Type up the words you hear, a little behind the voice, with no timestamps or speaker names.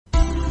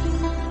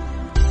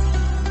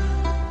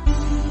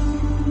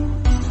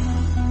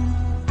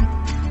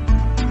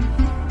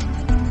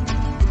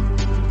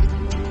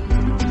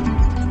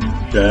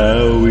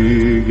Shall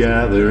we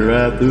gather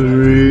at the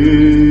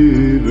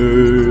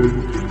river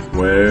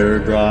where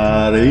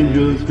God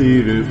angels'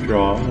 feet have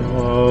trod,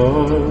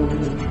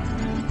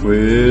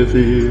 with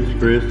his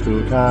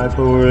crystal tide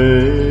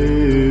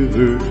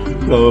forever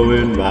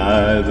flowing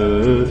by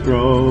the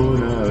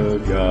throne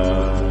of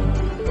God?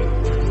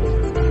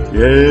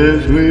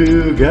 Yes,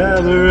 we'll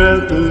gather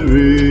at the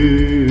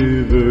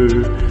river,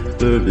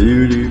 the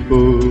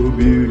beautiful,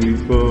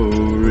 beautiful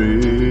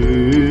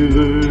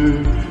river.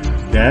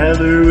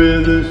 Gather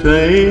with the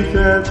saints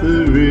at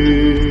the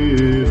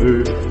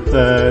river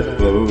that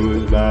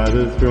flows by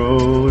the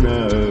throne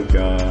of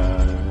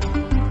God.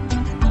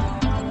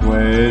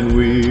 When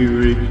we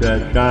reach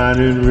that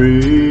shining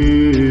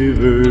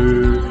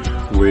river,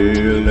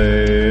 we'll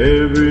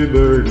lay every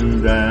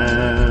burden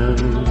down.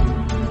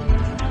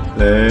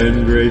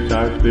 Then grace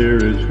our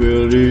spirits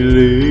will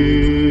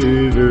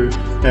deliver,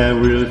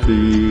 and we'll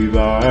receive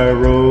our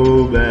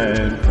robe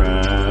and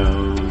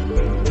crown.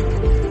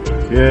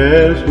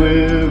 Yes,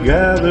 we'll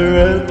gather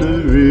at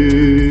the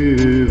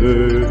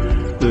river,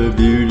 the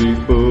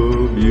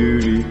beautiful,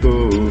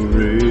 beautiful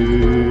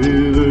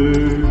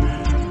river.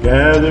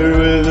 Gather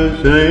with the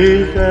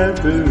saints at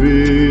the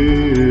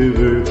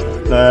river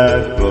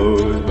that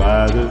flows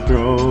by the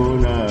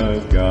throne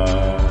of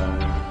God.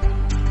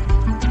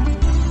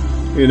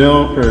 You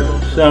know, for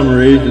some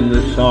reason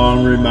this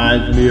song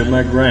reminds me of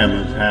my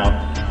grandma's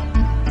house.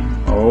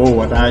 Oh,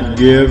 what I'd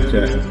give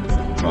to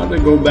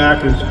go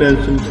back and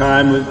spend some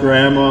time with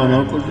Grandma and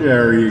Uncle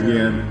Jerry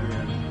again.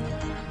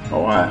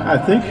 Oh, I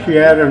think she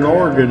had an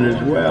organ as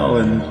well,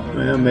 and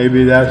well,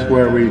 maybe that's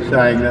where we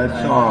sang that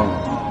song.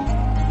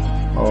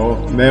 Oh,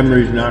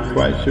 memory's not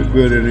quite so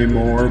good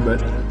anymore,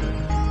 but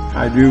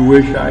I do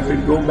wish I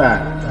could go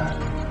back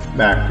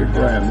to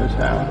Grandma's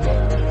house.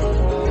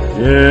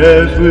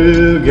 Yes,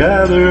 we'll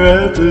gather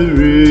at the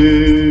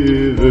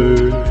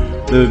river,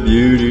 the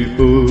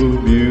beautiful,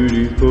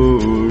 beautiful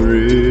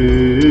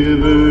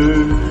river.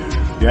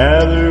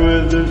 Gather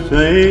with the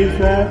saints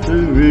at the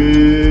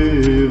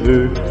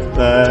river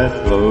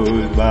that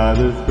flows by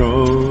the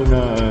throne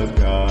of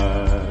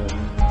God.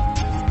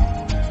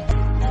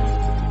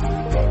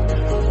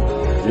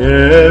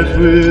 Yes,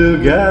 we'll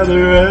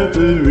gather at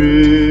the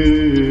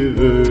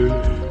river,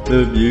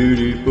 the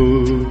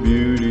beautiful,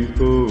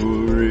 beautiful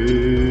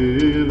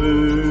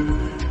river.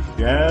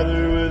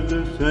 Gather with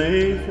the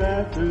saints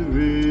at the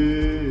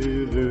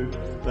river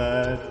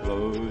that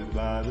flows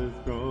by the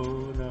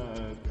throne